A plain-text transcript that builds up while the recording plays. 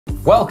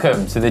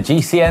Welcome to the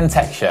GCN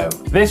Tech Show.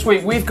 This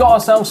week we've got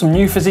ourselves some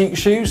new Fizik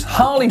shoes,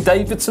 Harley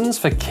Davidsons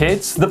for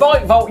kids, the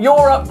Bike Vault,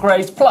 your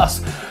upgrades,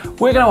 plus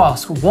we're going to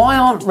ask why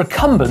aren't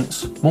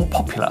recumbents more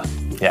popular?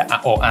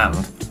 Yeah,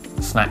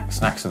 and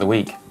snacks of the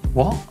week.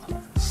 What?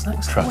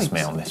 Snacks of the week? Trust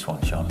me on this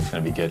one, Sean, it's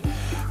going to be good.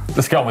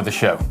 Let's get on with the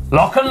show.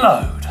 Lock and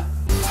load.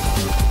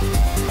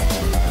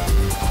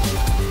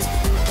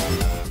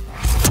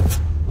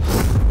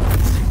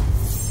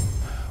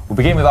 We'll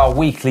begin with our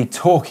weekly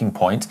talking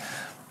point.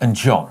 And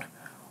John,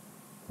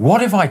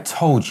 what if I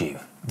told you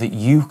that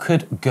you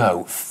could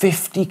go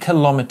 50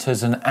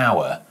 kilometers an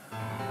hour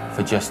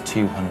for just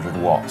 200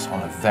 watts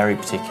on a very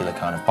particular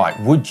kind of bike?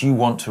 Would you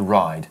want to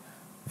ride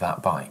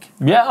that bike?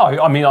 Yeah,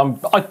 I mean,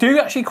 I do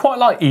actually quite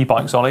like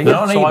e-bikes, Ollie.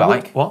 Not an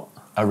e-bike. What?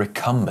 A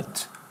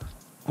recumbent.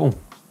 Oh.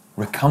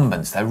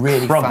 Recumbents, they're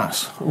really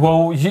fast.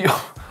 Well,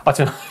 I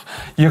don't know.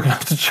 You're going to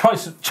have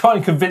to try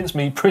and convince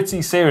me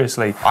pretty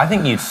seriously. I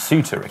think you'd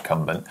suit a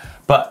recumbent,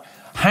 but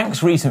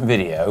Hank's recent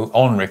video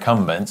on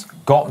recumbents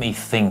got me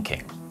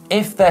thinking.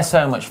 If they're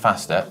so much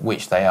faster,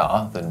 which they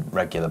are, than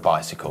regular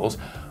bicycles,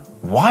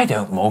 why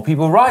don't more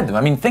people ride them?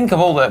 I mean, think of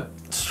all the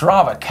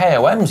Strava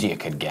KOMs you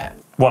could get.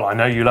 Well, I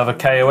know you love a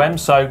KOM,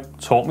 so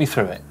talk me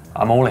through it.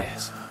 I'm all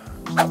ears.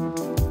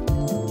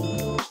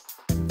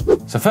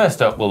 So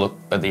first up, we'll look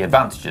at the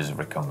advantages of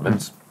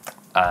recumbents.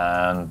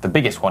 And the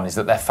biggest one is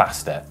that they're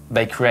faster.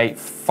 They create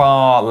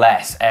far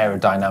less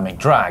aerodynamic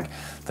drag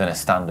than a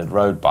standard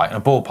road bike.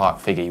 And a ballpark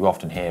figure you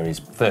often hear is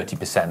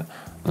 30%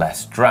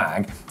 less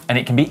drag. And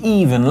it can be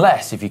even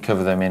less if you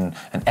cover them in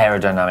an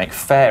aerodynamic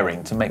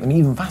fairing to make them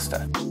even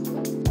faster.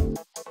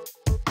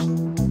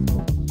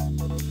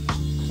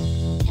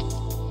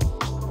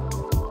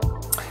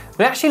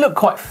 They actually look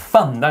quite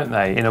fun, don't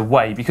they, in a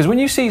way? Because when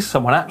you see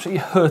someone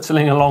absolutely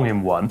hurtling along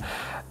in one,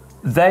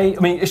 I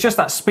mean, it's just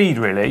that speed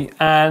really,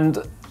 and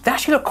they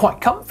actually look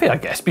quite comfy, I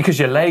guess, because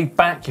you're laid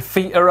back, your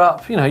feet are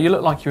up, you know, you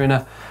look like you're in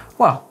a,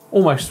 well,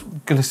 almost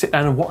going to sit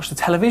down and watch the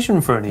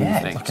television for an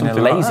evening. Like in a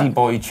lazy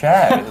boy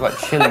chair, like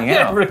chilling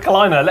yeah, out.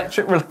 Recliner,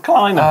 electric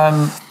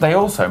recliner. They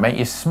also make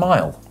you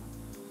smile.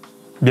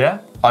 Yeah?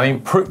 I mean,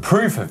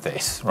 proof of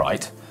this,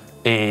 right,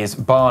 is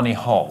Barney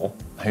Hall,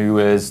 who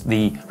is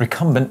the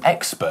recumbent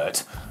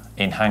expert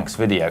in Hank's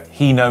video.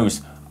 He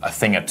knows a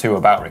thing or two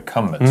about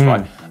recumbents,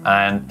 right?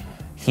 And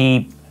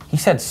he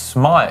said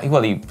smile.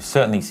 Well, he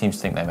certainly seems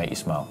to think they make you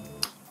smile.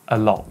 A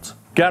lot.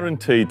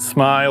 Guaranteed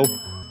smile.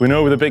 We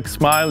know with a big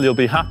smile you'll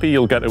be happy,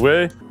 you'll get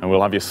away, and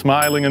we'll have you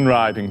smiling and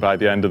riding by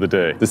the end of the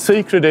day. The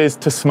secret is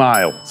to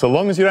smile. So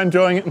long as you're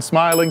enjoying it and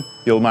smiling,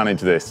 you'll manage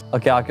this.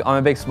 Okay, I'm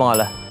a big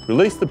smiler.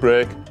 Release the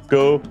brake,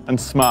 go and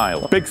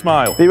smile. Big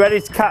smile. Be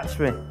ready to catch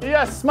me.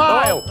 Yes,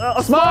 smile!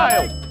 I'm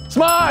Smile!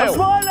 Smile! I'm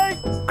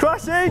smiling!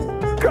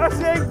 Crashing!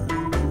 Crashing!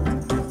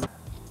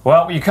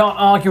 Well, you can't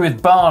argue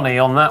with Barney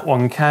on that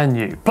one, can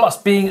you?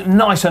 Plus, being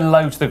nice and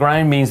low to the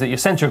ground means that your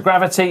centre of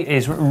gravity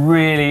is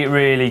really,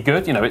 really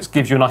good. You know, it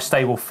gives you a nice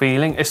stable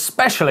feeling,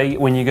 especially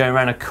when you go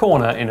around a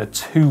corner in a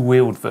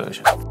two-wheeled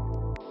version.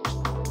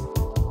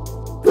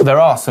 There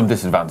are some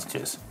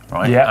disadvantages,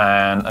 right?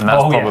 Yeah. And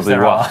that's probably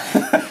yes,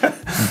 why.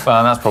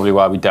 And that's probably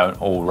why we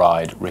don't all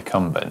ride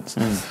recumbents.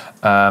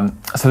 So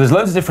there's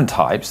loads of different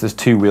types. There's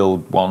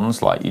two-wheeled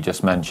ones, like you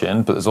just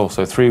mentioned, but there's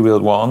also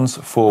three-wheeled ones,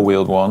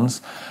 four-wheeled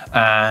ones,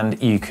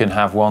 and you can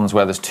have ones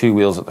where there's two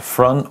wheels at the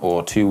front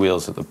or two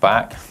wheels at the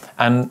back.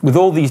 And with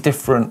all these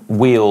different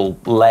wheel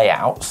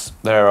layouts,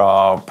 there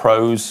are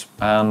pros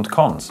and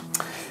cons.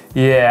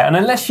 Yeah, and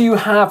unless you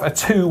have a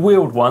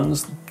two-wheeled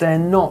ones, they're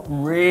not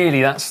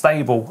really that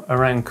stable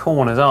around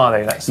corners, are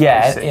they? Let's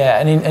face it.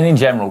 Yeah, and in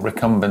general,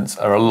 recumbents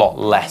are a lot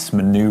less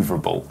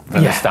manoeuvrable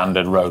than a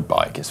standard road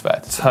bike, it's fair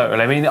to say.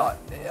 Totally. I mean,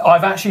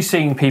 I've actually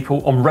seen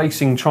people on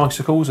racing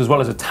tricycles as well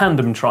as a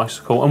tandem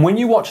tricycle, and when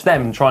you watch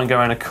them try and go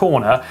around a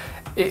corner,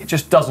 it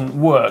just doesn't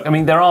work. I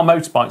mean, there are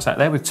motorbikes out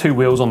there with two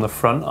wheels on the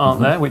front,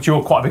 aren't there? Which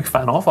you're quite a big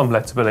fan of, I'm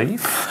led to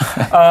believe.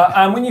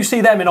 And when you see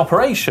them in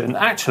operation,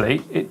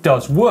 actually, it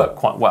does work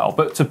quite well.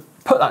 But to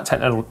put that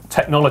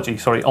technology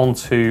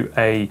onto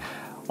a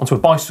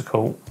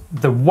bicycle,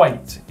 the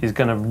weight is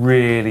going to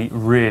really,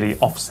 really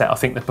offset, I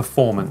think, the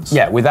performance.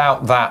 Yeah,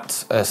 without that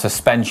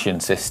suspension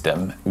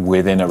system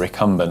within a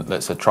recumbent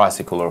that's a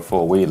tricycle or a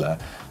four-wheeler,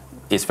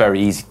 it's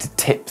very easy to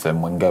tip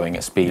them when going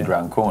at speed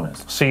round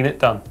corners. Seen it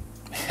done.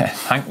 Yeah,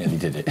 Hank nearly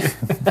did it.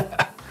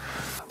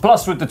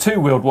 Plus, with the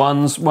two-wheeled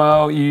ones,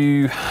 well,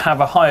 you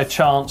have a higher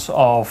chance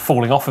of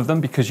falling off of them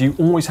because you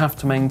always have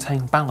to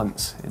maintain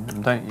balance in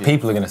them, don't you?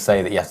 People are going to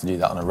say that you have to do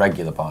that on a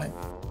regular bike.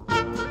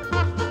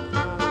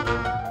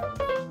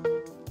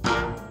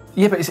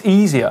 Yeah, but it's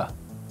easier.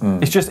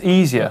 It's just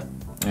easier.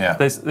 Yeah.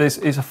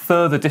 It's a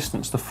further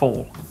distance to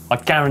fall. I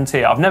guarantee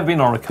it. I've never been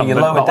on a recumbent.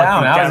 You lower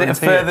down. How is it a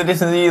further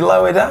distance that you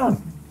lower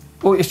down?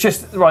 Well, it's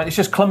just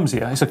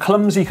clumsier. It's a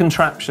clumsy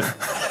contraption.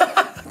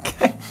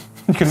 Okay.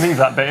 You can leave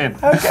that bit in.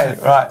 Okay,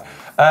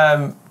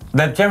 right.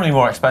 They're generally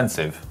more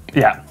expensive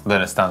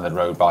than a standard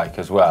road bike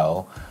as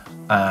well.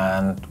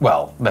 And,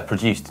 well, they're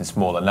produced in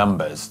smaller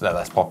numbers. They're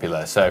less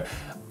popular. So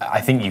I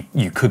think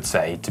you could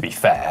say, to be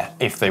fair,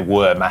 if they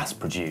were mass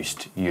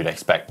produced, you'd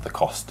expect the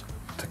cost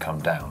to come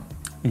down.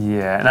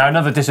 Yeah, now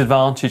another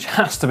disadvantage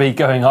has to be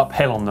going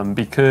uphill on them,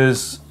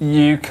 because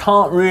you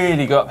can't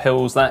really go up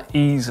hills that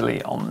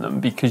easily on them,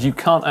 because you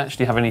can't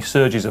actually have any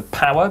surges of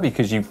power,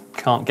 because you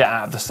can't get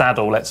out of the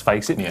saddle, let's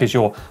face it, because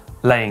you're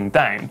laying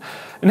down.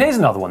 And here's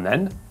another one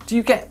then. Do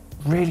you get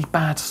really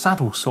bad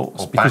saddle sores?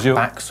 Or because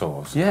back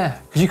sores? Yeah,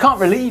 because you can't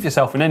relieve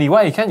yourself in any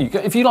way, can you?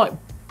 If you like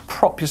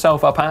prop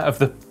yourself up out of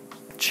the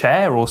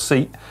chair or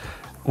seat,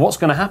 what's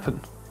going to happen?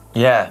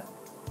 Yeah,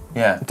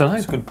 yeah. I don't know.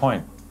 That's a good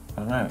point. I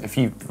don't know. If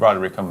you ride a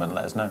recumbent,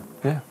 let us know.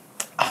 Yeah.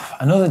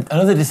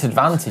 Another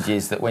disadvantage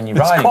is that when you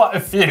ride... There's quite a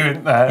few,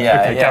 isn't there?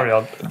 Yeah, okay, carry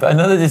on. But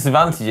another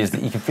disadvantage is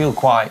that you can feel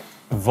quite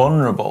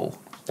vulnerable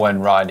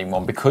when riding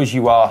one because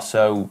you are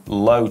so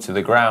low to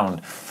the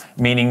ground,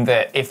 meaning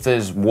that if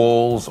there's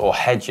walls or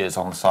hedges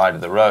on the side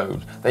of the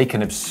road, they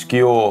can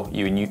obscure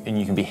you and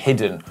you can be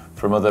hidden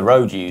from other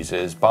road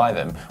users by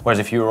them. Whereas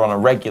if you were on a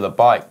regular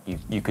bike,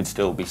 you could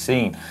still be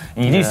seen.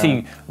 And you do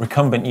see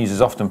recumbent users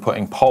often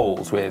putting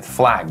poles with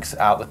flags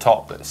out the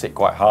top that sit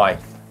quite high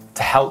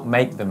to help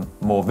make them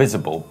more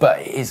visible. But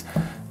it is,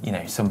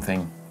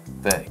 something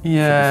that should be seen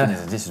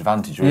as a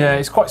disadvantage, really. Yeah,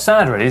 it's quite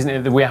sad, really, isn't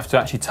it, that we have to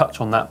actually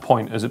touch on that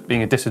point as it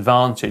being a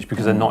disadvantage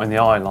because they're not in the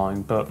eye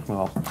line, but,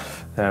 well,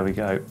 there we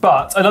go.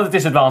 But another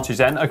disadvantage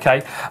then,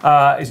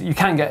 is you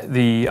can get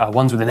the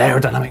ones with an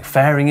aerodynamic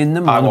fairing in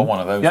them. I want one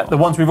of those. Yeah, the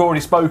ones we've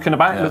already spoken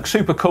about. Look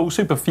super cool,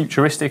 super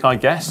futuristic, I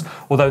guess,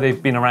 although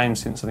they've been around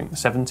since, I think, the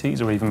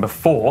 70s or even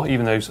before,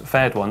 even those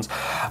faired ones.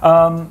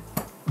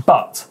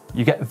 But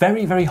you get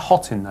very, very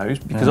hot in those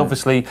because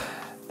obviously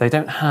they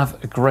don't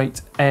have a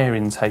great air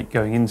intake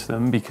going into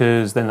them,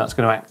 because then that's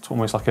going to act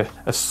almost like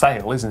a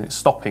sail, isn't it,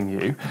 stopping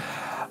you.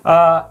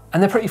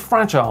 And they're pretty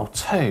fragile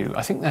too.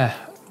 I think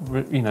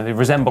they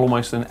resemble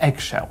almost an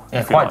eggshell.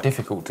 Yeah, quite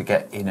difficult to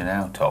get in and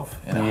out of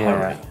in a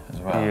hurry as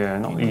well. Yeah,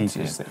 not the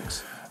easiest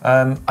things.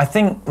 I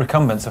think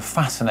recumbents are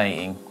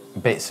fascinating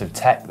bits of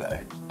tech though,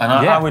 and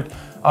I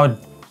would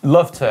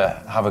love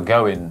to have a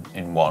go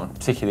in one,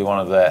 particularly one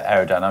of the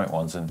aerodynamic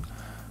ones, and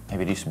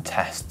maybe do some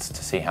tests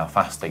to see how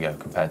fast they go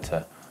compared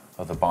to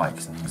other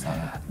bikes and things like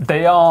that.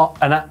 They are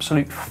an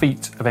absolute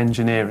feat of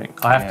engineering,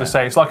 I have to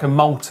say. It's like a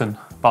molten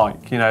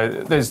bike,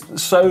 there's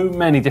so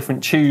many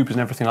different tubes and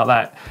everything like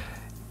that.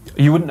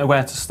 You wouldn't know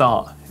where to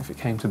start if it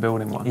came to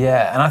building one.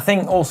 Yeah, and I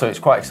think also it's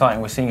quite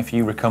exciting. We're seeing a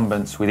few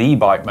recumbents with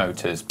e-bike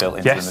motors built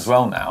into them as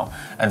well now.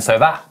 And so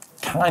that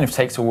kind of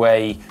takes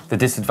away the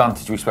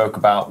disadvantage we spoke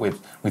about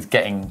with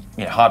getting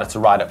harder to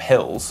ride up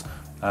hills.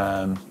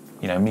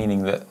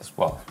 Meaning that,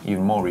 well,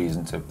 even more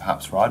reason to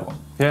perhaps ride one.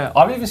 Yeah,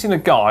 I've even seen a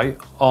guy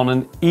on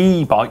an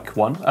e-bike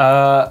one,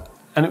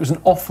 and it was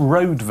an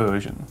off-road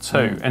version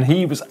too, and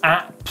he was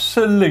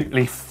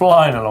absolutely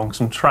flying along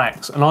some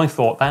tracks, and I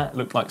thought that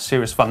looked like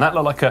serious fun. That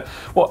looked like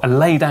a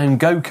lay-down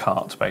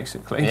go-kart,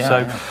 basically.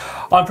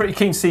 I'm pretty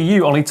keen to see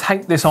you, Ollie,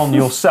 take this on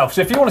yourself.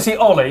 So if you want to see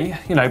Ollie,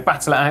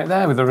 battle it out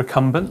there with the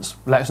recumbents,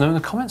 let us know in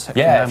the comment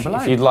section down below.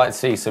 If you'd like to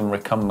see some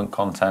recumbent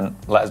content,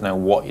 let us know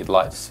what you'd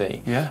like to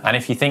see. Yeah. And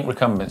if you think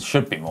recumbents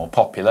should be more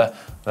popular,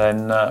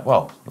 then,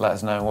 let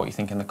us know what you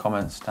think in the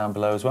comments down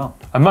below as well.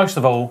 And most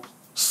of all,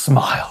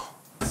 smile.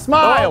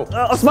 Smile!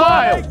 Smile!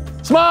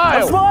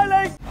 Smile! I'm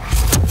smiling!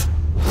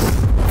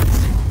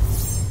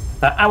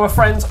 Now, our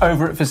friends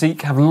over at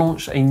Fizik have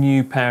launched a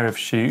new pair of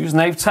shoes, and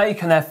they've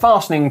taken their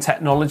fastening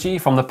technology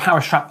from the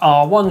Powerstrap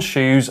R1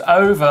 shoes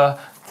over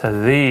to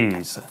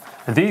these.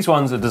 And these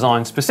ones are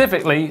designed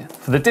specifically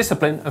for the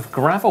discipline of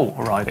gravel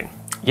riding.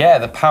 Yeah,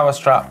 the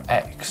Powerstrap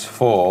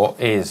X4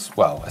 is,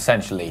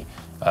 essentially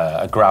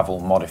a gravel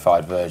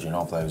modified version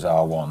of those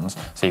R1s.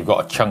 So you've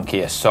got a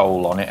chunkier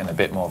sole on it and a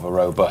bit more of a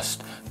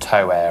robust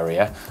toe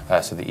area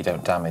so that you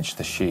don't damage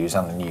the shoes,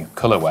 and the new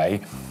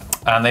colourway.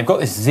 And they've got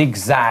this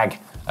zigzag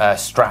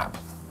strap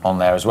on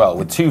there as well,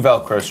 with 2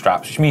 Velcro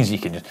straps, which means you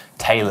can just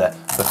tailor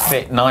the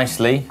fit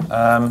nicely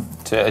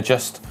to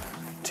adjust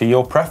to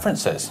your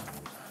preferences.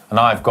 And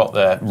I've got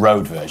the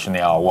road version, the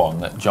R1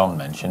 that John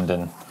mentioned,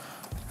 and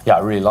yeah, I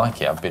really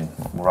like it. I've been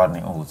riding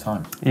it all the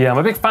time. Yeah, I'm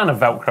a big fan of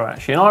Velcro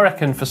actually, and I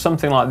reckon for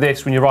something like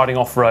this, when you're riding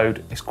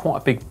off-road, it's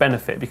quite a big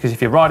benefit, because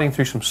if you're riding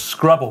through some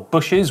scrub or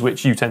bushes,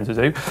 which you tend to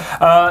do,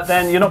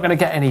 then you're not going to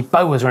get any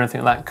boas or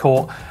anything like that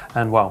caught,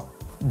 and well,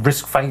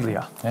 risk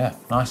failure. Yeah,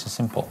 nice and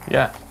simple.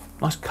 Yeah,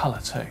 nice colour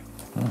too.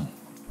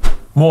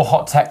 More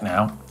hot tech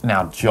now.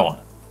 Now,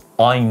 John,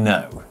 I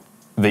know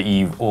that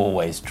you've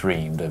always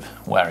dreamed of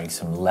wearing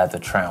some leather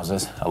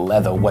trousers, a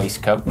leather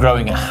waistcoat,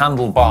 growing a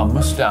handlebar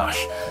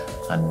moustache,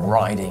 and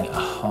riding a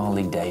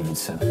Harley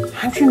Davidson.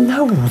 How do you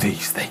know all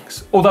these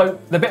things? Although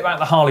the bit about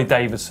the Harley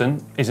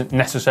Davidson isn't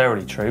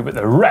necessarily true, but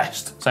the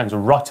rest sounds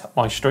right up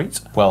my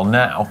street. Well,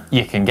 now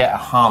you can get a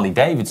Harley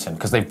Davidson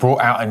because they've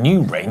brought out a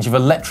new range of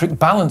electric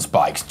balance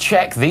bikes.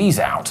 Check these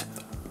out.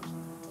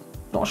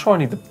 Not sure I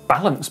need the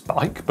balance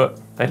bike, but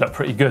they look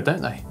pretty good,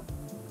 don't they?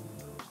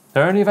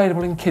 They're only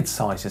available in kids'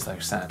 sizes though,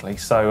 sadly,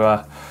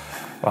 so,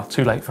 well,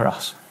 too late for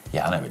us.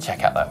 Yeah, I know, but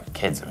check out those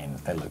kids. I mean,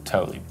 they look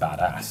totally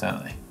badass,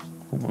 don't they?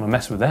 Wouldn't want to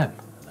mess with them.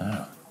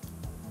 No.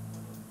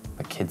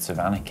 the kids of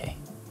anarchy.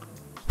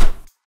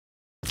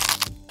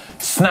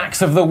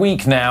 Snacks of the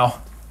week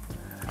now.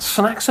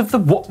 Snacks of the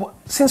what?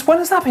 Since when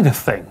has that been a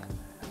thing?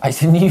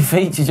 It's a new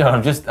feature, John.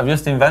 I've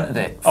just invented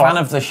it. Fan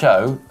of the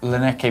show,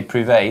 Lenneke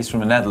Privé's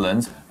from the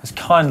Netherlands, has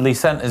kindly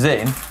sent us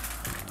in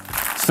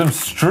some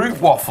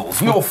Stroop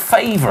waffles, your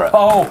favourite.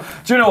 Oh,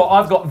 do you know what?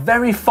 I've got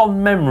very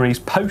fond memories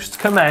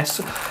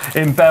post-Kermesse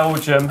in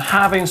Belgium,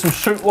 having some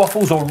Stroop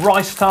waffles or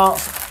rice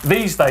tarts.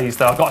 These days,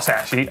 though, I've got to say,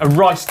 actually, a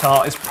rice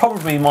tart is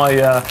probably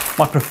my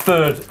my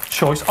preferred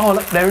choice. Oh,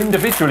 look, they're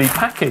individually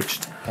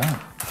packaged. Yeah.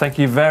 Thank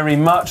you very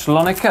much,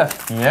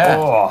 Lonneke. Yeah.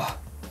 Oh.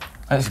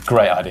 That's a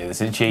great idea. This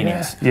is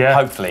genius. Yeah.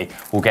 Hopefully,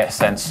 we'll get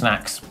sent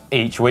snacks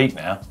each week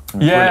now.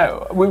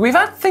 Yeah, we've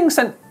had things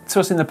sent to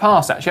us in the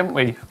past, actually, haven't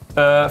we?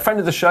 Friend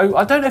of the show.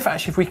 I don't know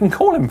if we can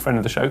call him friend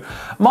of the show.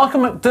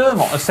 Michael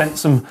McDermott has sent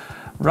some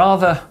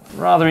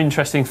rather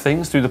interesting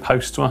things through the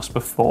post to us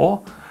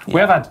before. Yeah. We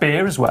have had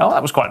beer as well.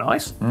 That was quite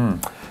nice.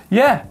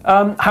 Yeah.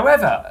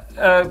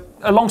 However,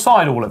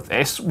 alongside all of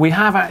this, we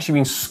have actually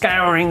been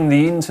scouring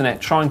the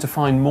internet trying to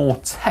find more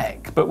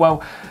tech. But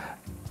well,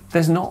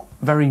 there's not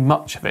very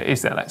much of it,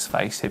 is there? Let's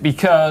face it,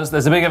 because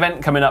there's a big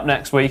event coming up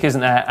next week,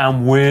 isn't there?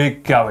 And we're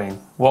going.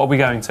 What are we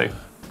going to?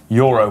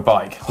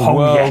 Eurobike, the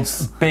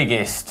world's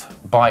biggest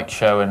bike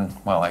show and,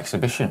 well,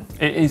 exhibition.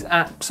 It is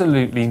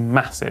absolutely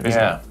massive,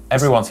 isn't it?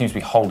 Everyone seems to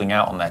be holding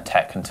out on their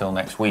tech until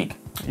next week.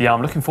 Yeah,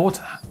 I'm looking forward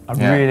to that. I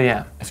really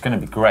am. It's going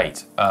to be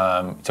great.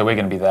 So we're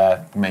going to be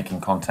there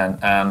making content,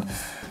 and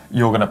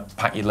you're going to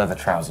pack your leather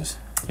trousers.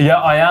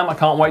 Yeah, I am. I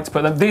can't wait to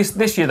put them.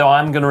 This year, though,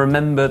 I am going to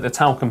remember the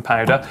talcum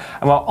powder,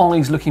 and while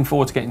Ollie's looking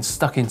forward to getting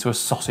stuck into a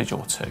sausage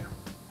or two.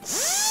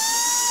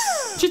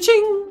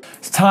 Cha-ching!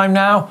 It's time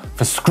now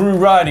for Screw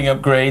Riding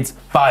Upgrades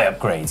by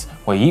Upgrades,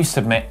 where you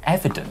submit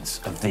evidence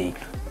of the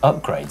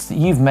upgrades that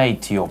you've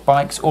made to your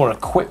bikes or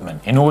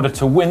equipment in order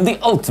to win the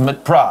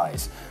ultimate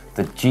prize,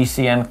 the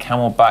GCN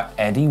Camelback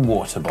Eddy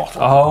water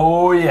bottle.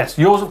 Oh, yes.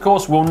 Yours, of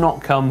course, will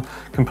not come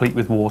complete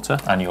with water.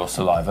 And your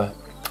saliva.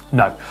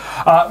 No.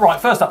 Right,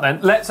 first up then,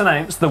 let's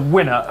announce the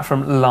winner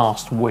from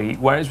last week,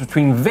 where it's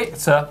between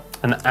Victor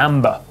and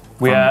Amber.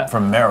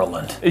 From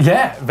Maryland.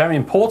 Yeah, very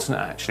important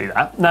actually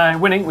that. Now,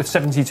 winning with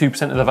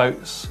 72% of the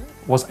votes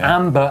was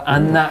Amber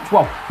and that,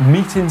 well,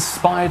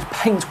 meat-inspired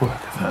paintwork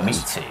of hers.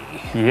 Meaty.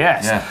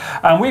 Yes. Yeah.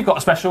 And we've got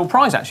a special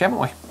prize actually, haven't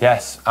we?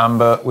 Yes,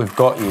 Amber, we've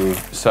got you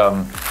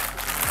some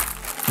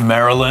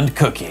Maryland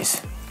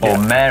cookies. Or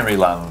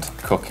Maryland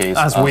cookies,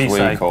 as we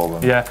call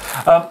them.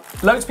 Yeah.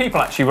 Loads of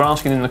people actually were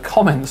asking in the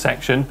comment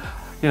section,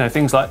 you know,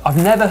 things like, I've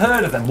never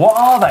heard of them. What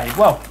are they?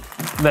 Well,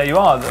 there you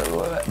are.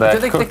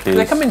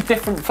 They come in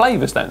different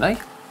flavours, don't they?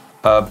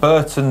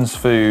 Burton's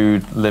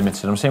Food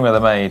Limited. I'm seeing where they're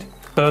made.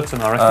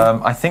 Burton, I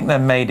reckon. I think they're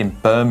made in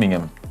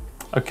Birmingham.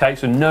 Okay,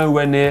 so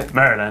nowhere near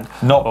Maryland.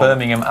 Not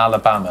Birmingham,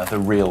 Alabama, the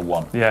real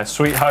one. Yeah,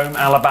 Sweet Home,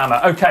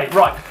 Alabama. Okay,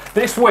 right.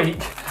 This week,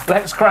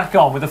 let's crack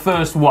on with the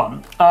first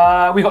one.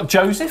 We've got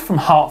Joseph from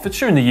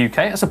Hertfordshire in the UK.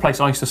 That's a place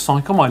I used to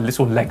cycle my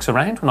little legs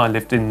around when I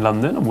lived in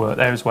London and worked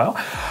there as well.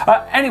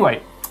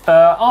 Anyway,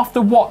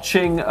 after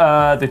watching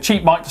the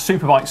Cheap Bike to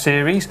Superbike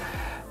series,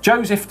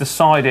 Joseph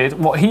decided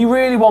what he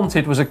really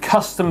wanted was a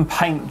custom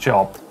paint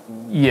job.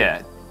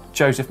 Yeah,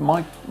 Joseph,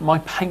 my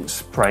paint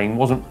spraying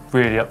wasn't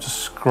really up to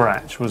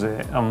scratch, was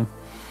it? I'm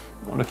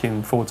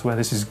looking forward to where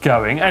this is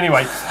going.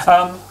 Anyway,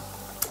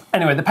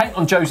 the paint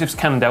on Joseph's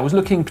Cannondale was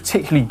looking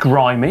particularly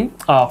grimy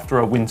after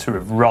a winter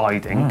of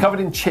riding.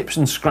 Covered in chips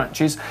and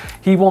scratches,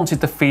 he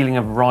wanted the feeling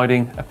of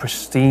riding a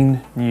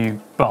pristine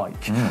new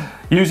bike.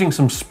 Using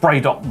some Spray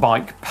Dot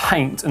Bike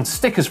paint and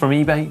stickers from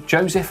eBay,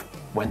 Joseph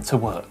went to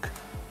work.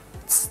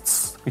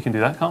 We can do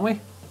that, can't we?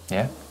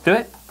 Yeah. Do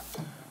it?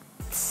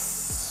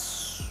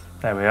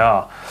 There we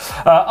are.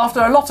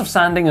 After a lot of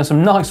sanding and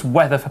some nice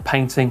weather for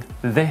painting,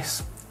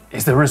 this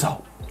is the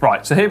result.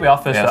 Right, so here we are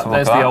first up.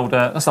 There's the old,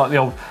 that's like the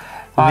old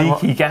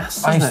leaky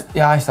gas, isn't it?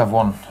 Yeah, I used to have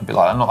one a bit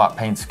like that. Not that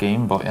paint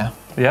scheme, but yeah.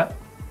 Yeah.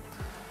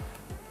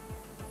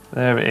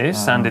 There it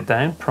is, sanded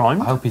down,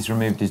 primed. I hope he's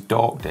removed his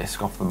dork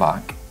disc off the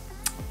back.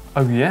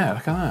 Oh yeah,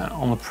 look at that,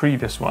 on the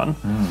previous one.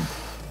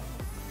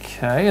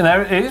 Okay, and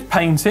there it is,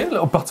 painted, a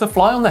little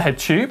butterfly on the head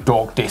tube.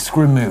 Dork disc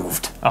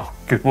removed. Oh,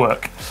 good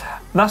work.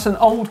 That's an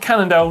old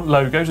Cannondale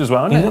logos as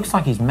well, isn't it? It looks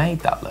like he's made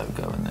that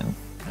logo and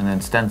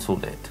then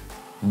stenciled it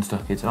and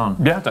stuck it on.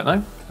 Yeah, I don't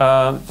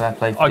know. Fair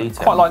play for I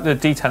detail. quite like the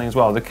detailing as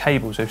well, the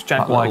cables, those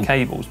jaguar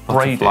cables,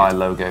 braided. Butterfly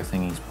logo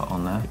thing he's put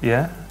on there.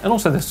 Yeah, and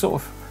also the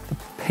sort of the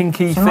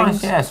pinky Some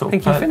things. nice, yeah, sort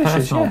pinky of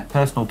finishes,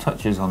 personal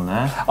touches on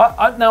there.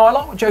 Now, I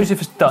like what Joseph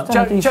has done. He's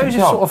done a decent Joseph's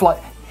job. sort of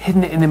like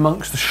hidden it in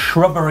amongst the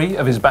shrubbery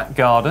of his back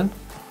garden.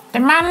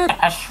 Demand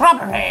a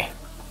shrubbery.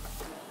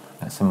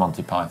 That's a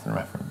Monty Python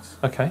reference.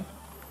 Okay,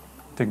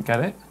 didn't get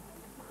it.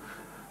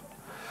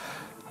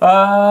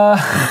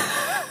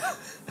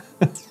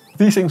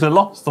 These things are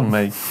lost on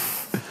me.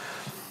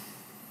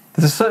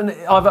 There's a certain.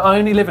 I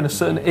only live in a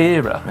certain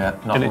era. Yeah,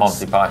 not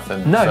Monty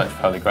Python. No. Search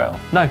for Holy Grail.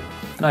 No.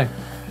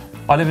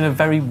 I live in a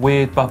very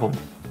weird bubble.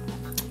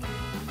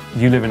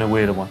 You live in a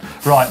weirder one.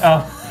 Right.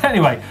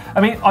 Anyway,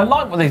 I mean, I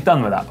like what they've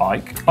done with that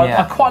bike.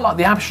 I quite like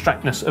the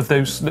abstractness of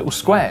those little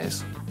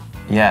squares.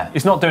 Yeah.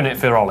 He's not doing it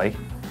for Ollie.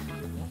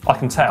 I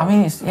can tell. I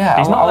mean, he's not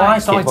that like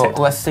excited. it, but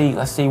let's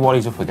see what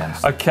he's up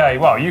against. Okay,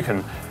 well, you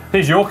can.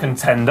 Here's your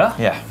contender.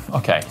 Yeah.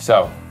 Okay,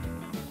 so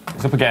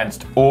he's up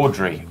against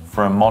Audrey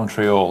from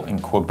Montreal in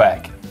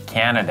Quebec,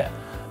 Canada.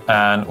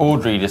 And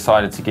Audrey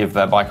decided to give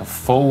their bike a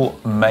full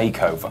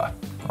makeover,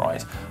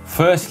 right?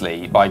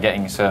 Firstly, by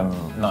getting some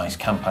nice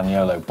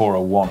Campagnolo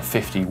Bora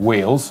 150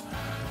 wheels,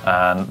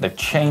 and they've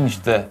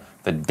changed the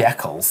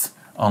decals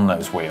on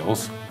those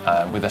wheels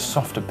with a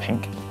softer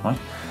pink, right?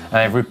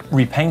 And they've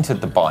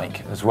repainted the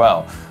bike as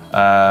well.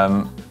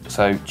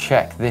 So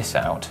check this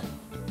out,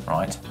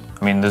 right?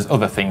 I mean, there's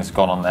other things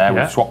gone on there.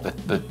 Yeah. We've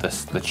swapped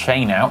the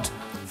chain out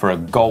for a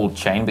gold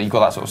chain, but you've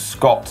got that sort of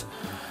Scott.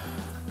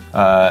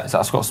 Is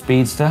that a Scott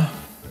Speedster?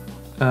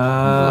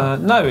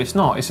 No, it's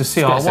not. It's a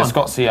CR1. It's a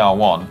Scott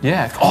CR1.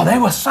 Yeah. Oh, they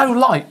were so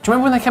light. Do you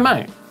remember when they came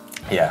out?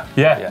 Yeah.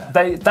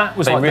 That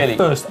was like really, the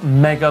first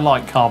mega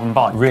light carbon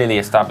bike. Really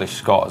established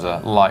Scott as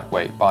a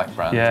lightweight bike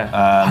brand. Yeah.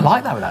 I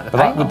like that without the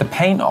paint. With the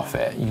paint off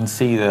it, you can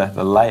see the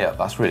layup.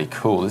 That's really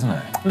cool, isn't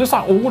it? It looks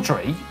like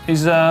Audrey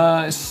is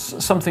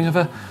something of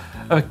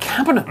a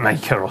cabinet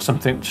maker or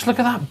something. Just look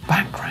at that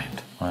background.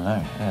 I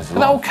know. There's Look at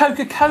that old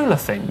Coca-Cola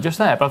thing just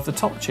there above the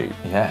top tube.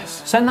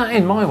 Yes. Send that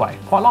in my way.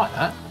 Quite like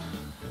that.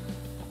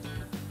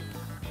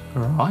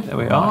 Right, there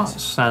we are.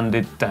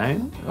 Sanded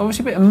down.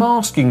 Obviously a bit of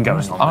masking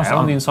going on there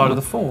on the inside of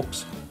the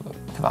forks. Look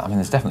at that. I mean,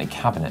 there's definitely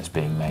cabinets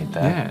being made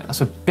there. Yeah,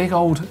 that's a big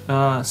old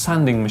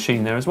sanding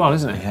machine there as well,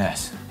 isn't it?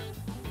 Yes.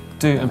 A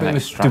bit of a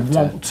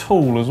DeWalt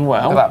tool as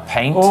well. Look at that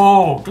paint.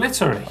 Oh,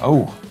 glittery.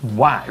 Oh.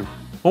 Wow.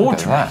 Look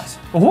at that.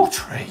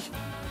 Audrey.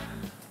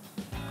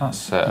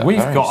 That's We've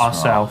very got smart.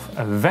 ourselves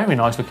a very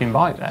nice looking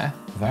bike there.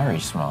 Very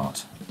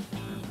smart.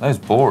 Those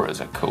Boras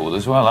are cool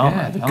as well, aren't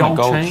they? The And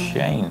gold, the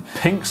chain.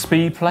 Pink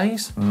speed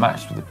plays.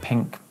 Matched with the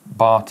pink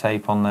bar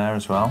tape on there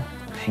as well.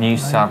 New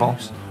saddle.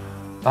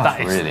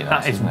 That's really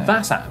nice, isn't it?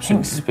 That's absolutely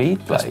pink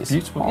speed plays. That's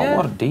beautiful. Oh, yeah.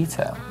 what a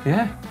detail.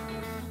 Yeah.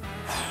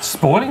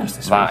 Spoiling us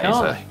this week,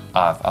 aren't they?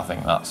 I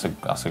think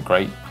that's a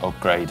great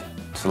upgrade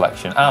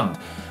selection, and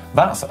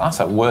that's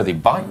a worthy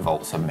bike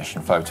vault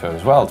submission photo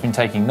as well. It's been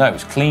taking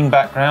notes. Clean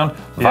background,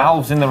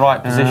 valves in the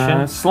right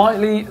position.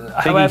 Slightly,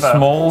 Biggie however,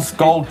 Smalls,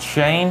 gold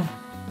chain.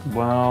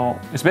 Well,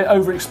 it's a bit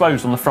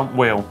overexposed on the front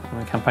wheel, on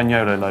the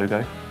Campagnolo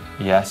logo.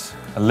 Yes,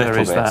 a little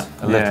bit.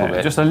 A little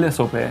bit. Just a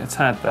little bit, a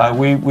tad there.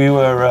 We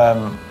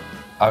were.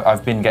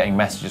 I've been getting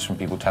messages from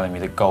people telling me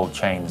that gold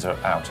chains are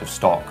out of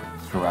stock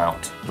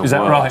throughout the world. Is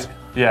that right?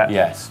 Yeah.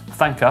 Yes.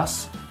 Thank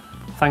us.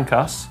 Thank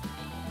us.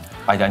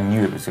 I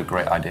knew it was a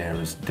great idea,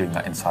 was doing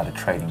that inside a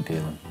trading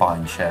deal and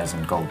buying shares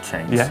in gold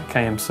chains. Yeah,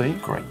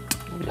 KMC. Great.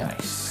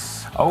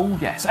 Nice. Oh,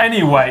 yes.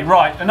 Anyway,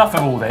 right, enough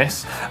of all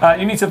this.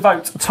 You need to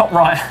vote top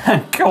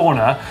right-hand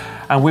corner,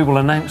 and we will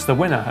announce the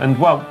winner. And,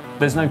 well,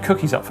 there's no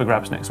cookies up for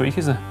grabs next week,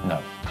 is there?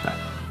 No.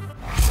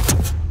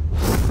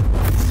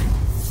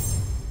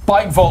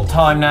 Bike Vault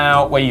time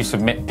now, where you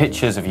submit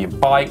pictures of your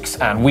bikes,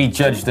 and we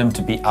judge them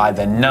to be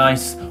either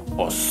nice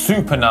or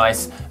super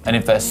nice. And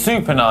if they're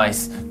super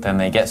nice, then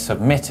they get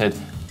submitted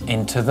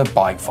into the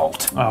Bike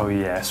Vault. Oh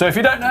yeah, so if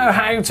you don't know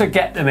how to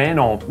get them in,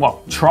 or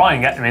well, try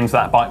and get them into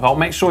that Bike Vault,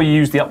 make sure you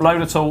use the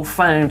uploader tool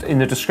found in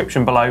the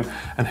description below,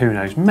 and who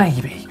knows,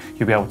 maybe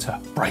you'll be able to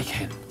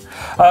break in.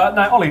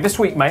 Now Ollie, this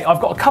week mate,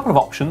 I've got a couple of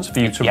options for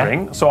you to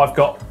ring. So I've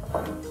got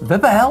the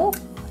bell,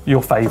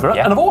 your favourite,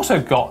 and I've also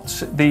got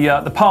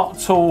the part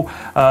tool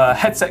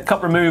headset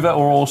cup remover,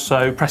 or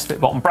also press fit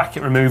bottom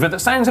bracket remover that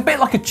sounds a bit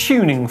like a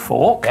tuning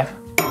fork. Yeah.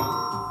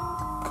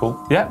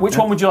 Cool. Yeah, which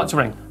one would you like to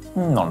ring?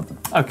 None of them.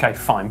 Okay,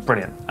 fine,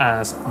 brilliant,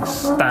 as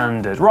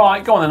standard.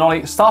 Right, go on then,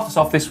 Ollie. Start us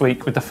off this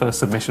week with the first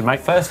submission, mate.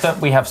 First up,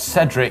 we have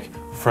Cedric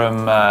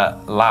from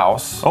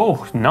Laos.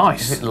 Oh,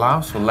 nice. Is it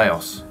Laos or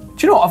Laos?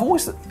 Do you know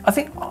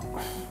what?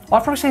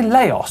 I'd probably say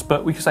Laos,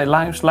 but we could say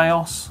Laos.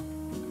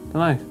 Don't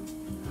know.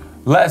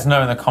 Let us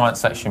know in the comment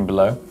section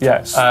below.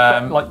 Yes.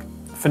 Like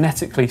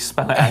phonetically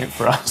spell it out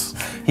for us.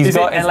 Is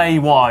it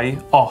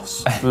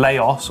L-A-Y-O-S,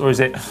 Laos, or is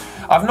it?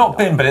 I've not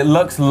been, but it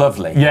looks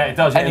lovely. Yeah, it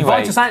does. Anyway,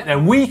 invite us out there.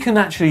 We can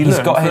actually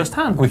learn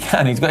firsthand. We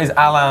can. He's got his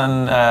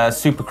Alan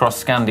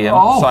Supercross Scandium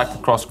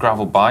cyclocross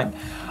gravel bike.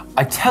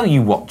 I tell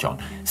you what,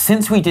 John,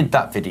 since we did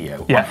that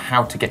video on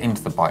how to get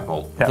into the Bike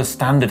Vault, the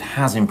standard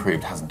has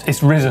improved, hasn't it?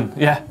 It's risen,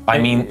 yeah. I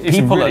mean,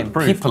 really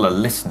people are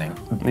listening.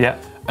 Yeah.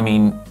 I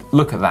mean,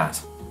 look at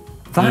that.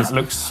 That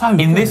looks so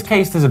good. In this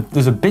case,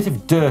 there's a bit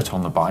of dirt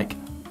on the bike,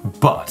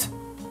 but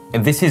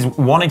this is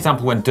one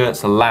example when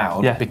dirt's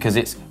allowed because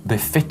it's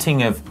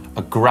befitting of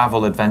a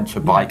gravel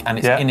adventure bike and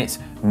it's in its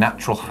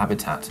natural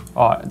habitat.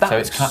 So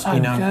it's so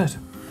good.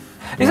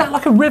 Is that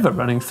like a river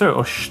running through it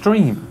or a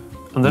stream?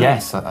 Underneath?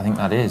 Yes, I think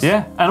that is.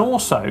 Yeah, and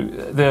also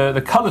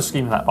the colour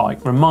scheme of that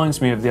bike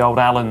reminds me of the old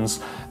Allens.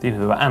 You know,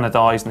 they were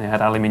anodised and they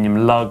had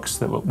aluminium lugs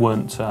that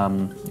weren't,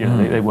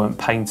 they weren't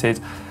painted.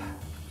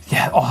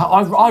 Yeah,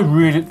 I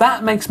really,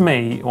 that makes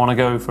me want to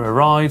go for a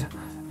ride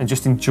and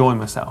just enjoy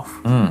myself.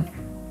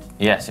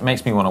 Yes, it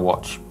makes me want to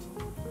watch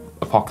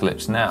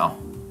Apocalypse Now.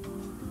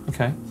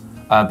 Okay.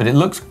 But it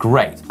looks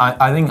great.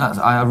 I think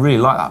I really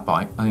like that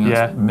bike. I think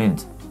that's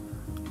mint.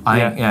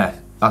 Yeah,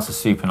 that's a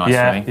super nice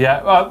thing.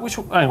 Yeah.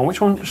 Hang on.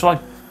 Which one should I?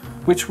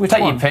 Which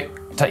Take one? your pick.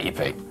 Take your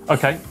pick.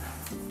 Okay.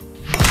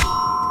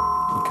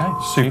 Okay.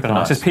 Super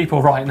nice. There's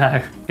people right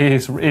now.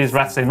 Ears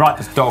rattling. Right.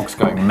 This dog's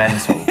going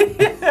mental. Do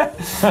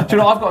you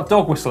know, I've got a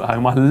dog whistle at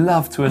home. I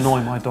love to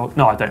annoy my dog.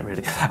 No, I don't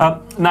really.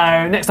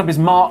 Now, next up is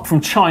Mark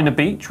from China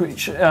Beach,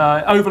 which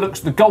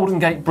overlooks the Golden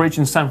Gate Bridge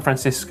in San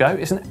Francisco.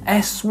 It's an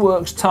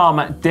S-Works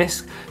tarmac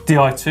disc,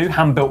 Di2,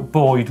 hand-built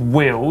Boyd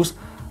wheels.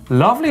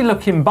 Lovely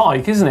looking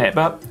bike, isn't it?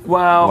 But,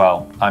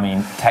 well, I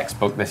mean,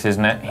 textbook this,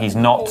 isn't it? He's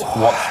not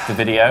watched the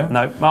video.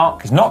 No,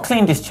 Mark. He's not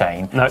cleaned his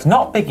chain. No. He's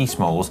not Biggie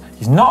Smalls.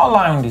 He's not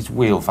aligned his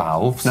wheel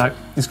valves. No,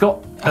 he's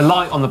got a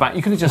light on the back.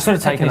 You could have just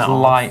taken his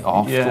light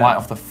off, the light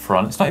off the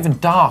front. It's not even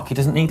dark. He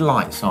doesn't need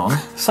lights on.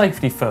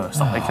 Safety first,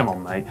 I think. Come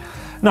on, mate.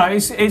 No,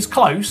 it's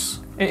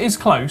close. It is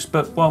close,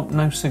 but, well,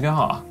 no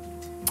cigar.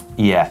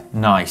 Yeah,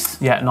 nice.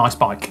 Yeah, nice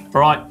bike.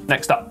 All right,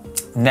 next up.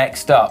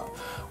 Next up,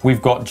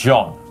 we've got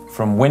John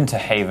from Winter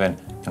Haven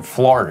in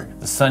Florida,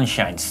 the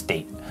Sunshine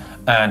State.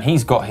 And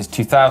he's got his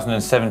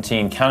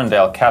 2017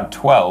 Cannondale CAD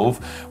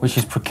 12, which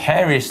is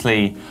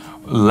precariously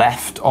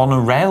left on a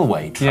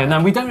railway track. Yeah,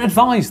 no, we don't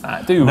advise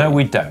that, do we? No,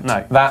 we don't.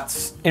 No.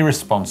 That's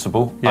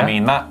irresponsible. Yeah. I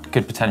mean, that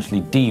could potentially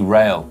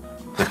derail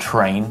the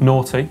train.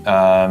 Naughty.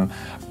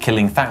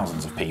 Killing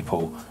thousands of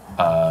people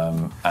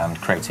and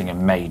creating a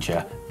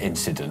major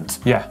incident.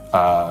 Yeah.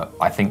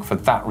 I think for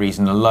that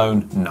reason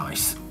alone,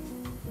 nice.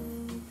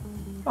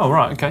 Oh,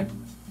 right, okay.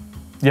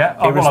 Yeah,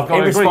 well, I've got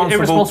to agree.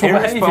 Irresponsible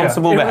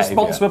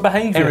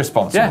behaviour.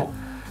 Irresponsible. Yeah.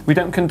 We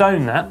don't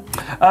condone that.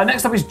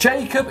 Next up is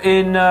Jacob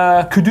in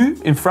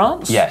Coudou in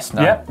France. Yes.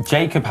 Now, yeah.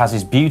 Jacob has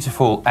his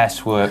beautiful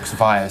S-Works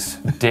Vias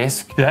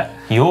disc. Yeah.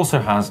 He also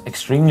has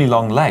extremely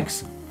long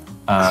legs.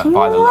 By the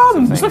looks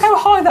of things. Look how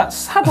high that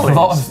saddle is.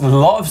 A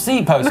lot of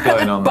seat posts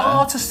going on there. The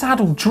bar to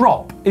saddle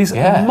drop is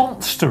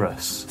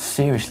monstrous.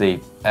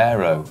 Seriously,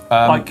 aero.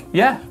 But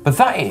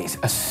that is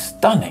a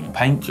stunning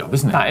paint job,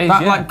 isn't it? That is,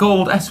 that like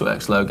gold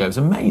S-Works logo is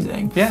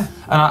amazing. Yeah.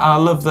 And I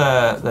love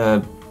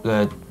the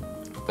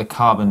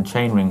carbon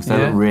chain rings. They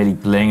look really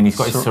bling, and he's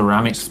got his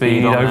ceramic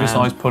speed on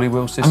oversized pulley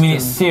wheel system. I mean,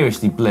 it's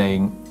seriously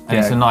bling, and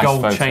it's a nice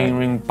gold photo. chain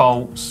ring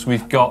bolts.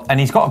 We've got, and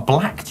he's got a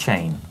black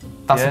chain.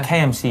 That's a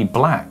KMC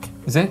black.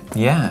 Is it?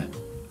 Yeah.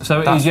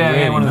 So it is,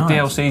 really one of the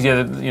DLCs.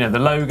 Yeah, the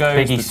logos,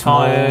 Biggie the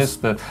tyres.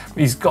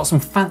 He's got some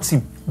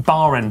fancy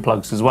bar end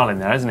plugs as well in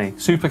there, hasn't he?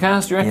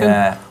 Supercars, do you reckon?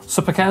 Yeah.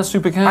 Supercars. I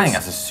think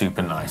that's a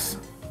super nice.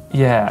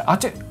 Yeah.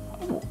 Is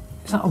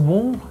that a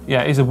wall?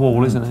 Yeah, it is a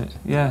wall, isn't it?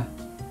 Yeah.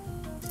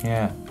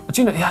 Yeah.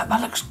 Do you know? Yeah, that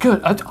looks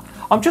good.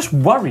 I'm just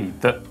worried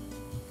that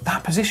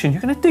position,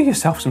 you're going to do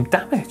yourself some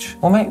damage.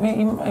 Well, mate,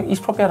 he's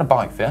probably had a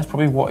bike there. That's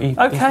probably what he's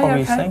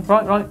probably saying.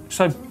 Right.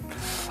 So, all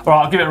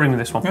right, I'll give it a ring with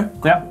this one.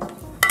 Yeah.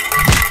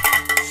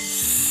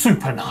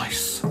 Super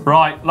nice.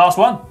 Right, last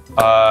one.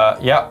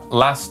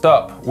 Last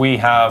up, we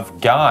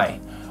have Guy,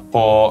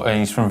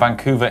 he's from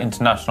Vancouver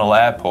International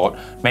Airport.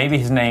 Maybe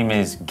his name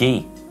is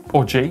Guy.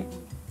 Or G.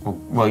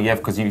 Well, yeah,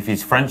 because if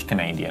he's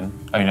French-Canadian,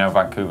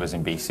 Vancouver's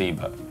in BC,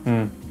 but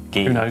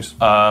Guy. Who knows?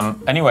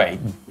 Anyway,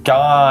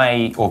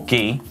 Guy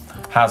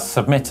has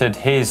submitted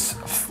his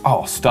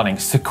stunning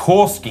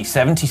Sikorsky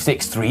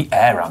 76-3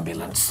 air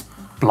ambulance.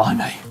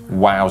 Blimey.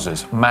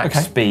 Wowzers.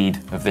 Max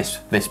speed of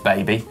this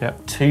baby.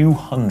 Yep.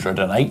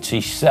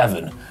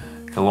 287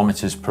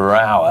 kilometers per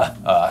hour.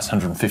 That's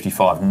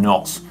 155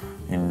 knots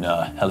in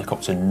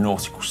helicopter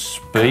nautical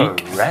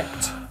speak.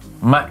 Correct.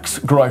 Max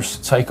gross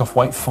takeoff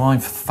weight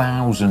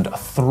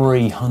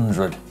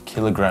 5,300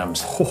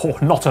 kilograms. Oh,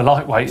 not a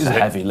lightweight, is it?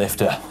 Heavy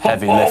lifter.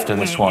 Heavy lifter,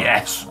 this one.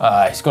 Yes.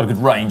 It's got a good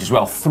range as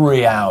well.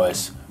 3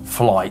 hours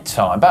flight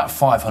time. About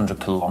 500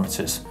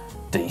 kilometers.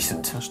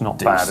 Decent. That's not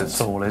bad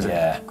at all, is it?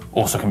 Yeah.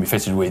 Also can be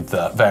fitted with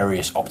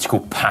various optical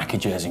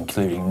packages,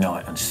 including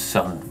night and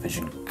sun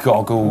vision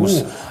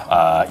goggles.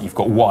 You've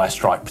got wire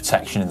strike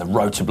protection in the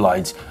rotor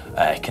blades,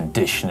 air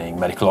conditioning,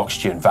 medical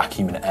oxygen,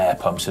 vacuum and air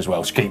pumps as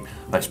well to keep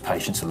those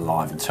patients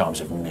alive in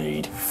times of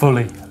need.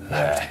 Fully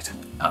loaded.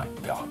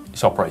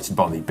 It's operated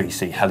by the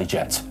BC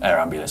Helijet air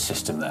ambulance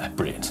system there.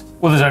 Brilliant.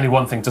 Well, there's only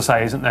one thing to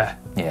say, isn't there?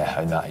 Yeah,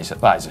 and that is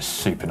a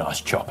super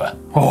nice chopper.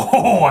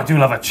 Oh, I do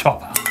love a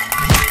chopper.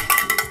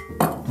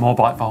 More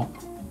Bike Vault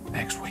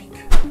next week.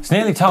 It's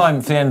nearly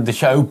time for the end of the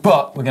show,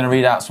 but we're going to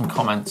read out some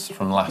comments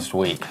from last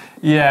week.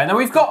 Yeah, now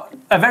we've got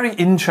a very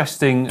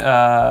interesting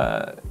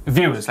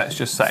viewers, let's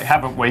just say,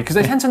 haven't we? Because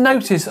they tend to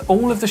notice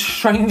all of the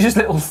strangest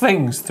little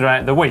things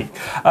throughout the week.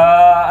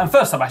 And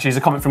first up, actually, is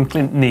a comment from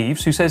Clint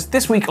Neves, who says,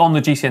 this week on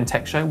the GCN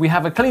Tech Show, we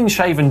have a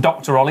clean-shaven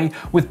Dr. Ollie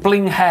with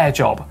bling hair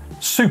job.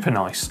 Super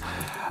nice.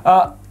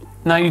 Now,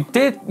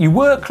 you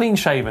were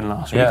clean-shaven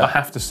last week, I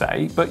have to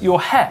say, but your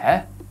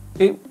hair,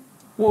 it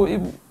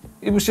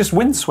was just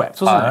windswept,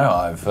 wasn't it? I know,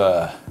 I've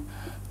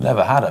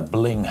never had a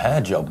bling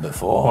hair job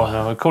before. Well,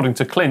 no, according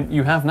to Clint,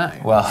 you have now.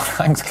 Well,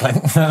 thanks,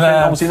 Clint. Clint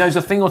obviously knows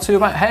a thing or two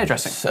about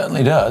hairdressing.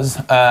 Certainly does.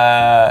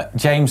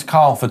 James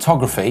Carl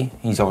Photography,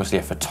 he's obviously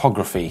a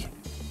photography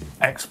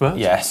expert.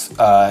 Yes,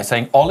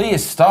 saying Ollie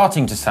is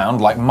starting to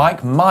sound like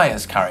Mike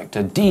Myers'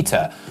 character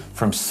Dieter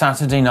from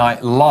Saturday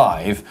Night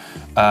Live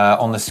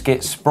on the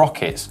skit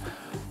Sprockets.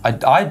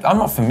 I'm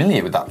not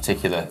familiar with that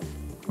particular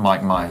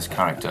Mike Myers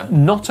character.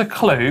 Not a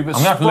clue, but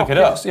I'm going to have to look it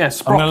up. Yeah, I'm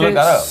Sprockets, going to look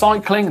that up.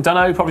 cycling, don't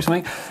know, probably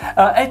something.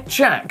 Ed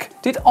Jack,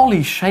 did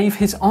Ollie shave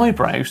his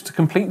eyebrows to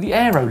complete the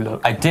aero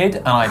look? I did,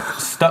 and I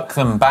stuck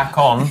them back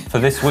on for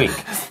this week.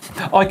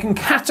 I can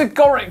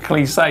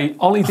categorically say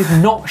Ollie did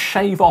not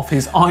shave off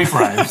his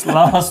eyebrows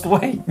last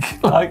week,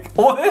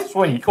 or this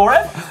week, or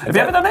ever. Have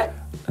you ever done it?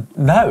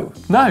 No.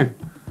 No.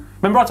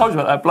 Remember I told you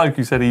about that bloke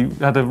who said he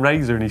had a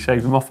razor and he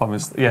shaved them off on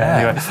his... Yeah,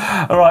 anyway.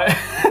 All right.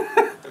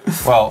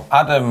 Well,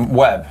 Adam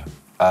Webb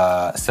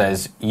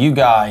says, you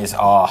guys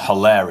are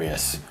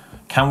hilarious.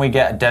 Can we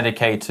get a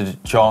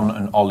dedicated John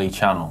and Ollie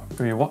channel?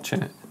 Are you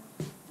watching it?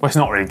 Well, it's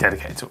not really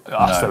dedicated to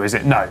us, though, is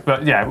it? No,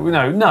 but yeah,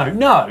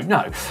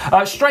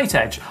 no. Straight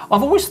Edge.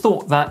 I've always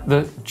thought that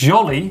the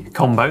Jolly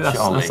combo, that's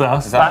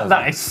us,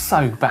 that is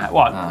so bad.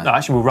 Well, no,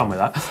 actually, we'll run with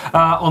that.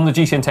 On the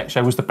GCN Tech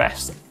Show was the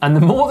best. And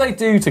the more they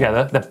do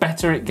together, the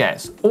better it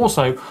gets.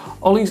 Also,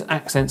 Ollie's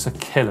accents are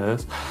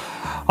killers.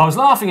 I was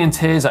laughing in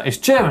tears at his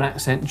German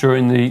accent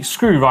during the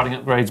screw riding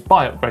upgrades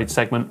by upgrade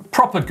segment.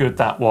 Proper good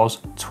that was.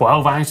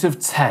 12 out of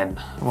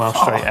 10. Well,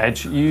 Straight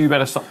Edge, you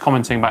better stop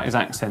commenting about his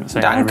accent,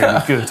 saying they're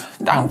really good.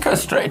 Danke,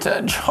 Straight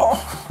Edge.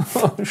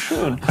 Oh,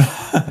 should.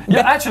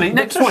 Yeah, actually,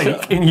 next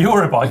week in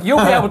Eurobike,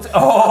 you'll be able to...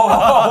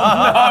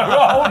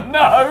 Oh,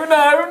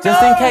 no.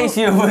 Just in case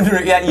you're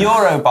wondering, yeah,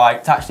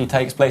 Eurobike actually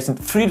takes place in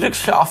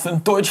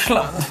Friedrichshafen,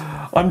 Deutschland.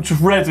 I'm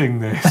dreading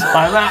this.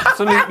 I'm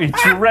absolutely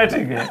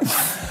dreading it.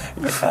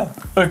 Yeah.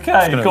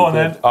 Okay, go on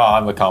then.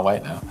 Oh, I can't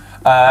wait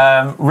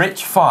now.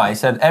 Rich Fi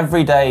said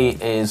every day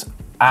is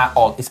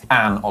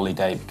an Ollie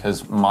day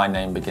because my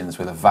name begins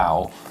with a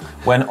vowel.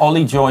 When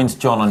Ollie joins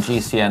John on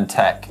GCN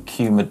Tech,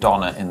 cue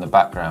Madonna in the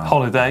background.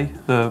 Holiday,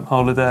 the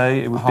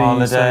holiday. It would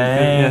Holiday. be so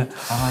good,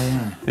 yeah.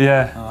 Oh, yeah.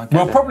 Yeah. Oh,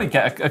 we'll probably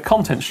get a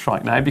content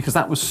strike now because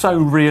that was so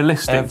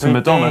realistic every to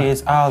Madonna. Day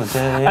is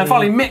holiday. And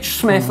finally, Mitch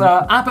Smith,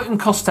 Abbott and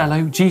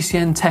Costello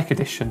GCN Tech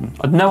Edition.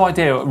 I had no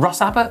idea.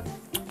 Russ Abbott?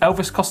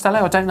 Elvis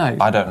Costello? I don't know.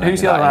 I don't know.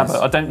 Who's the other Abbott?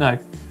 I don't know.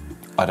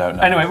 I don't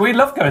know. Anyway, we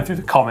love going through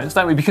the comments,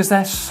 don't we? Because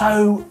they're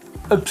so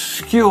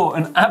obscure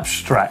and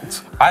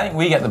abstract. I think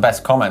we get the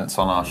best comments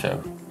on our show.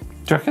 Do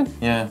you reckon?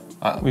 Yeah.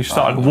 We've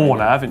started a war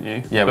now, haven't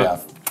you? Yeah, we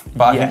have.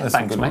 But I think there's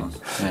some good mate.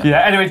 ones.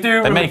 Yeah, anyway,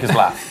 They make us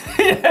laugh.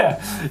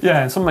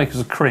 yeah, and some make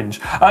us cringe.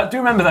 Do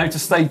remember, though, to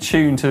stay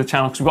tuned to the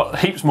channel because we've got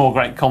heaps more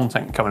great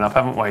content coming up,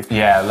 haven't we?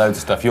 Yeah, loads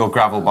of stuff. Your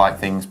gravel bike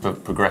thing's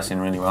progressing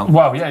really well.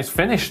 Well, yeah, it's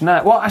finished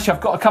now. Well, actually,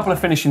 I've got a couple of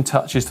finishing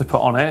touches to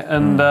put on it,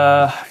 and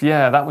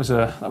yeah, that was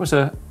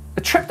a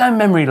trip down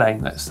memory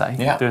lane, let's say,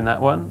 doing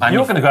that one. And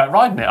you're going to go out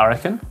riding it, I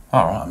reckon.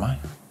 All right, mate.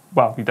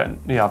 Well, you don't.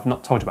 Yeah, I've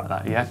not told you about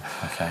that yet.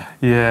 Okay.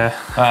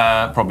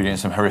 Yeah. Probably doing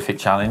some horrific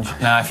challenge.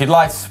 Now, if you'd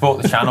like to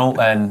support the channel,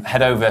 then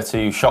head over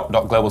to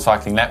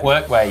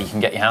shop.globalcyclingnetwork, where you can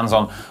get your hands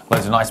on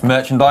loads of nice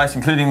merchandise,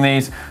 including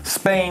these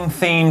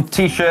Spain-themed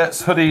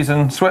T-shirts, hoodies,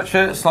 and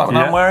sweatshirts, like what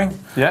I'm wearing.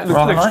 Yeah, it looks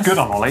nice. good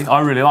on Ollie. I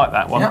really like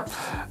that one. Yep.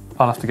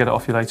 I'll have to get it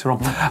off you later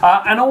on.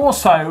 And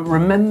also,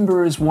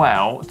 remember as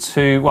well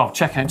to,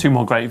 check out 2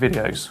 more great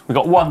videos. We've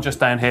got one just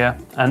down here,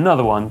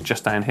 another one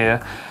just down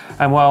here.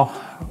 And, well,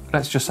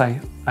 let's just say,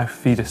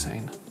 auf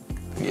Wiedersehen.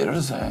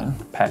 Wiedersehen.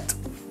 Pet.